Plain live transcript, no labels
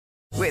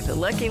With the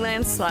Lucky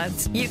Land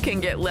Slots, you can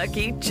get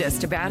lucky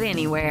just about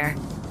anywhere.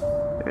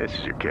 This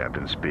is your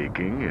captain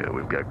speaking.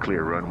 We've got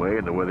clear runway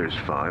and the weather's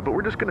fine, but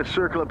we're just going to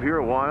circle up here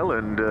a while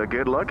and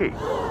get lucky.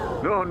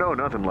 No,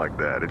 nothing like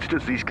that. It's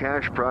just these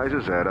cash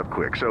prizes add up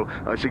quick. So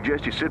I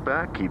suggest you sit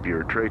back, keep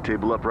your tray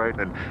table upright,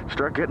 and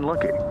start getting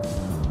lucky.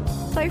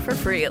 Play for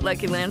free at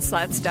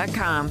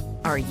LuckyLandSlots.com.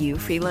 Are you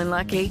feeling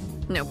lucky?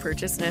 No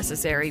purchase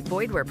necessary.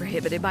 Void where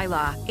prohibited by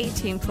law.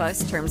 18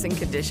 plus terms and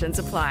conditions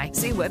apply.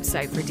 See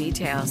website for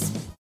details.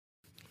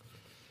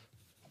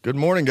 Good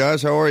morning,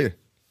 guys. How are you?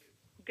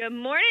 Good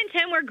morning,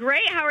 Tim. We're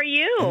great. How are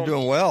you? I'm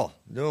doing well.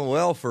 Doing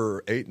well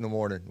for 8 in the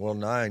morning. Well,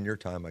 9 your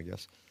time, I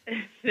guess.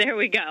 There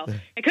we go.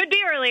 It could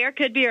be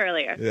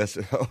earlier. Yes.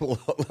 Well,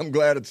 I'm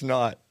glad it's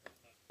not.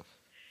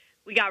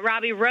 We got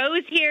Robbie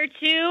Rose here,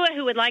 too,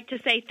 who would like to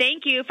say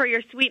thank you for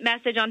your sweet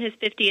message on his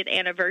 50th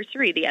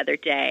anniversary the other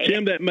day.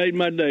 Tim, that made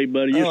my day,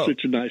 buddy. You're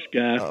such a nice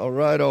guy. All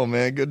right,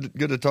 man. Good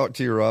to talk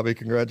to you, Robbie.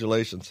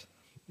 Congratulations.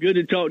 Good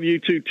to talk to you,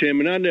 too, Tim.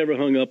 And I never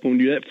hung up on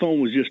you. That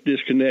phone was just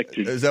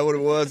disconnected. Is that what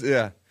it was?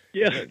 Yeah.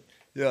 Yeah.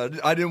 Yeah,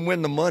 I didn't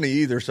win the money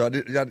either, so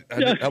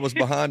I was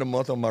behind a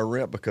month on my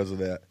rent because of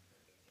that.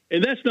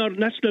 And that's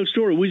no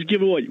story. We just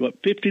give away,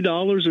 what,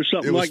 $50 or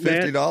something like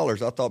that? It was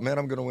 $50. I thought, man,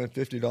 I'm going to win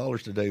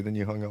 $50 today. Then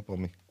you hung up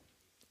on me.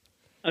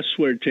 I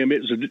swear, Tim,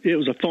 it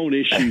was a phone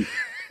issue.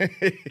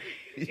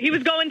 He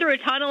was going through a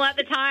tunnel at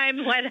the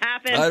time. What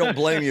happened? I don't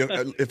blame you.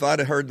 If I'd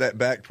have heard that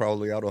back,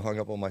 probably I would have hung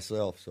up on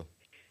myself. So.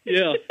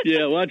 Yeah.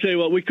 Well, I tell you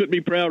what, we couldn't be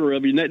prouder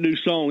of you. And that new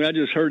song, I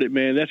just heard it,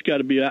 man. That's got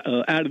to be out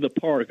of the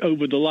park,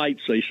 over the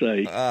lights, they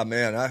say.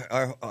 Man,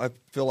 I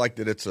feel like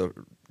that it's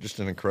just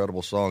an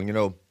incredible song. You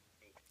know,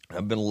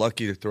 I've been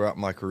lucky throughout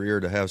my career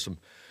to have some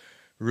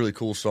really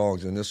cool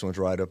songs, and this one's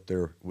right up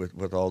there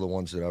with all the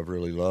ones that I've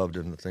really loved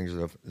and the things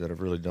that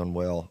have really done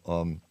well.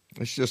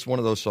 It's just one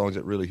of those songs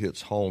that really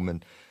hits home.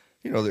 And,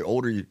 you know, the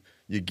older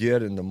you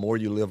get and the more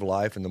you live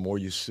life and the more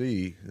you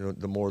see,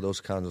 the more those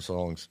kinds of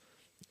songs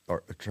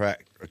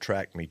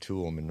attract me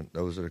to them, and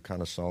those are the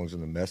kind of songs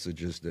and the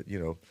messages that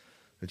you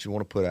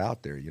want to put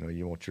out there. You know,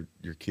 you want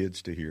your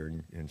kids to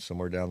hear, and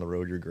somewhere down the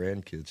road your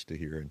grandkids to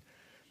hear,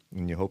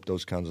 and you hope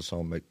those kinds of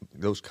songs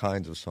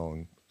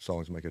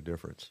make a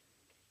difference.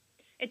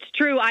 It's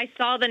true. I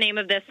saw the name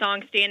of this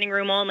song, Standing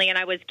Room Only, and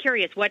I was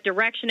curious what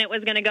direction it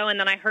was going to go, and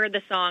then I heard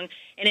the song,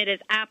 and it is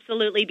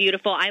absolutely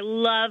beautiful. I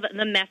love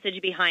the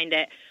message behind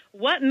it.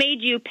 What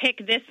made you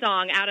pick this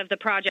song out of the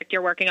project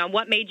you're working on?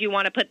 What made you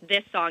want to put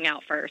this song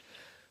out first?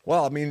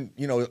 Well, I mean,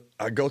 you know,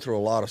 I go through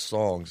a lot of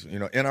songs, you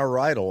know, and I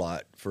write a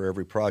lot for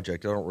every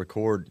project. I don't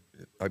record.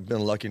 I've been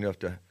lucky enough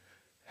to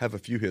have a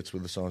few hits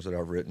with the songs that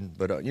I've written.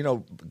 But, you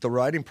know, the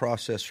writing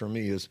process for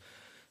me is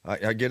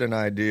I get an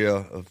idea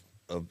of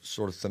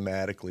sort of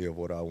thematically of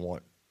what I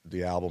want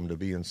the album to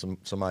be and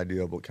some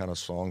idea of what kind of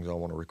songs I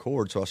want to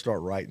record. So I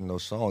start writing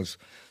those songs.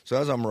 So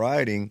as I'm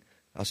writing,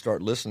 I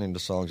start listening to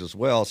songs as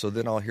well. So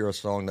then I'll hear a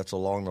song that's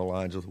along the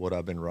lines of what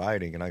I've been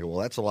writing, and I go, well,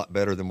 that's a lot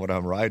better than what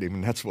I'm writing,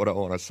 and that's what I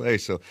want to say.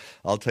 So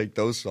I'll take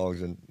those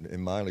songs and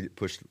mine will get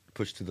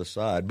pushed to the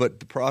side. But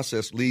the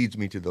process leads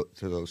me to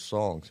those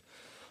songs.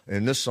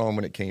 And this song,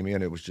 when it came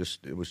in, it was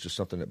just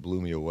something that blew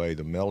me away.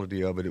 The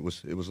melody of it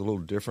was a little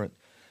different,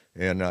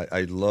 and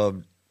I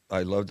loved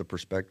the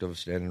perspective of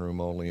Standing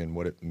Room Only and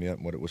what it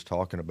meant, what it was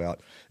talking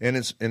about. And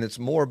it's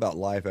more about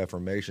life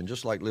affirmation,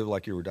 just like Live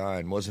Like You Were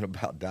Dying wasn't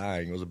about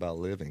dying, it was about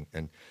living.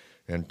 And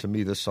to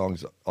me, this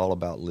song's all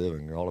about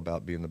living, all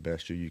about being the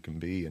best you can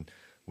be. And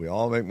we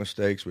all make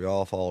mistakes, we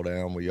all fall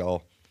down, we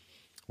all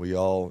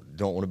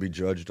don't want to be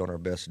judged on our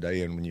best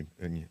day. And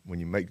when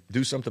you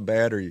do something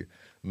bad or you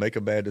make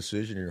a bad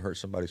decision or you hurt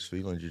somebody's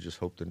feelings, you just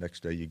hope the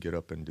next day you get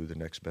up and do the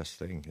next best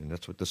thing. And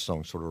that's what this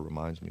song sort of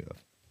reminds me of.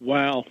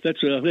 Wow,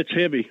 that's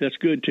heavy. That's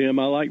good, Tim.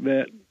 I like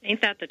that.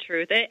 Ain't that the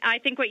truth? I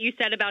think what you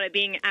said about it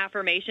being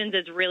affirmations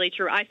is really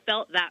true. I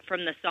felt that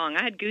from the song.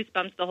 I had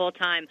goosebumps the whole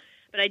time,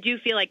 but I do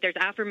feel like there's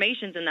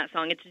affirmations in that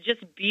song. It's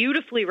just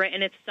beautifully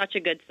written. It's such a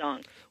good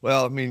song.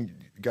 Well, I mean,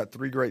 you got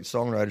 3 great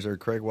songwriters there,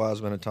 Craig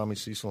Wiseman and Tommy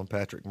Cecil and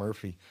Patrick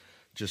Murphy,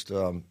 just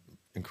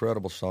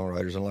incredible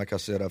songwriters. And like I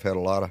said, I've had a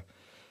lot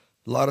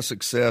of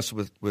success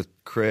with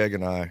Craig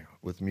and I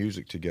with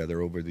music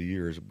together over the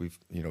years. We've,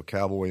 you know,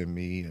 Cowboy and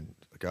Me and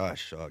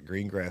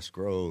Green Grass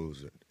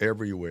Grows, and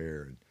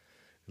Everywhere, and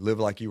Live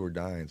Like You Were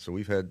Dying. So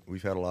we've had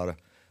a lot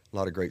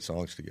of great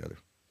songs together.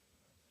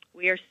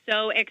 We are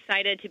so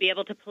excited to be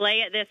able to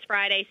play it this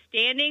Friday.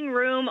 Standing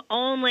Room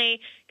Only,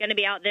 going to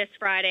be out this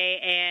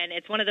Friday, and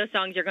it's one of those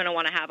songs you're going to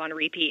want to have on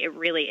repeat. It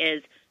really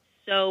is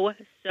so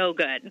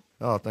good.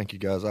 Oh, thank you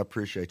guys. I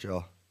appreciate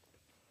y'all.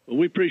 Well,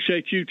 we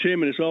appreciate you,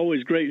 Tim, and it's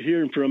always great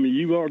hearing from you.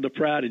 You are the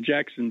pride of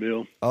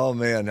Jacksonville. Oh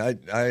man,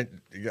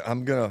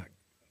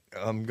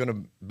 I'm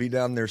gonna be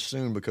down there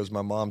soon because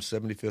my mom's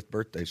 75th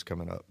birthday's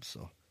coming up.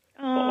 So.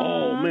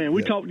 Oh man,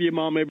 we talk to your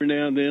mom every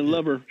now and then.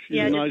 Love her. She's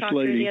a nice just talked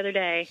lady. To her the other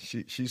day.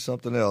 She's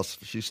something else.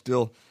 She's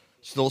still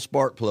a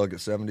spark plug at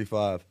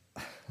 75.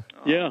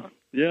 Yeah.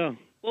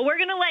 Well, we're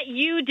going to let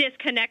you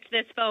disconnect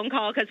this phone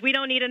call because we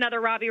don't need another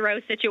Robbie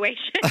Rose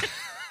situation.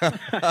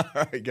 All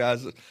right,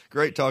 guys.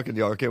 Great talking to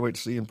y'all. I can't wait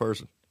to see you in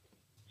person.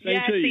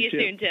 Yeah, see you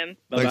soon, Tim.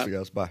 Bye-bye. Thanks,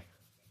 guys. Bye.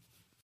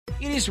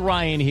 It is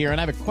Ryan here, and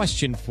I have a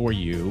question for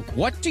you.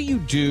 What do you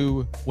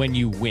do when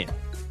you win?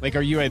 Like,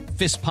 are you a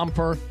fist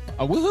pumper,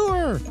 a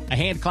woo-hooer, a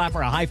hand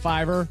clapper, a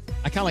high-fiver?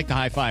 I kind of like the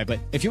high-five, but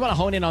if you want to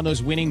hone in on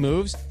those winning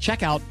moves,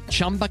 check out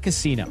Chumba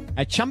Casino.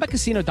 At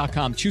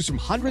ChumbaCasino.com, choose from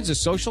hundreds of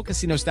social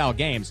casino-style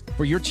games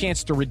for your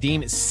chance to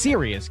redeem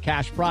serious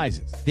cash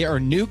prizes. There are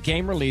new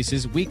game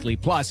releases weekly,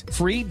 plus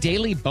free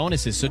daily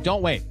bonuses, so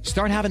don't wait.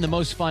 Start having the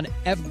most fun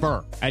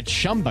ever at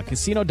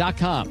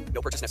ChumbaCasino.com.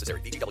 No purchase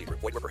necessary. VGW Group.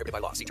 Void where prohibited by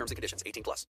law. See terms and conditions. 18+.